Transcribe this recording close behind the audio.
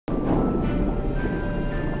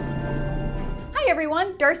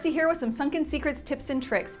everyone, Darcie here with some Sunken Secrets tips and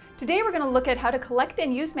tricks. Today we're going to look at how to collect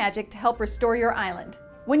and use magic to help restore your island.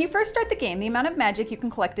 When you first start the game, the amount of magic you can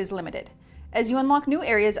collect is limited. As you unlock new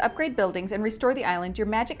areas, upgrade buildings, and restore the island, your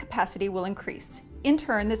magic capacity will increase. In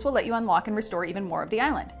turn, this will let you unlock and restore even more of the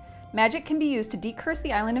island. Magic can be used to decurse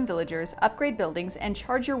the island and villagers, upgrade buildings, and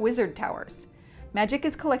charge your wizard towers. Magic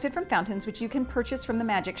is collected from fountains, which you can purchase from the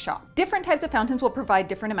magic shop. Different types of fountains will provide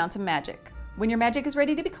different amounts of magic. When your magic is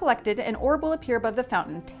ready to be collected, an orb will appear above the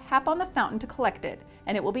fountain. Tap on the fountain to collect it,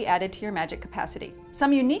 and it will be added to your magic capacity.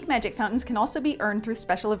 Some unique magic fountains can also be earned through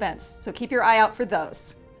special events, so keep your eye out for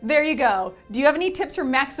those. There you go. Do you have any tips for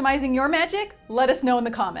maximizing your magic? Let us know in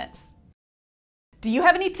the comments. Do you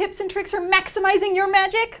have any tips and tricks for maximizing your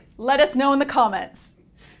magic? Let us know in the comments.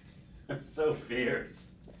 That's so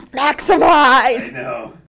fierce. Maximize! I know.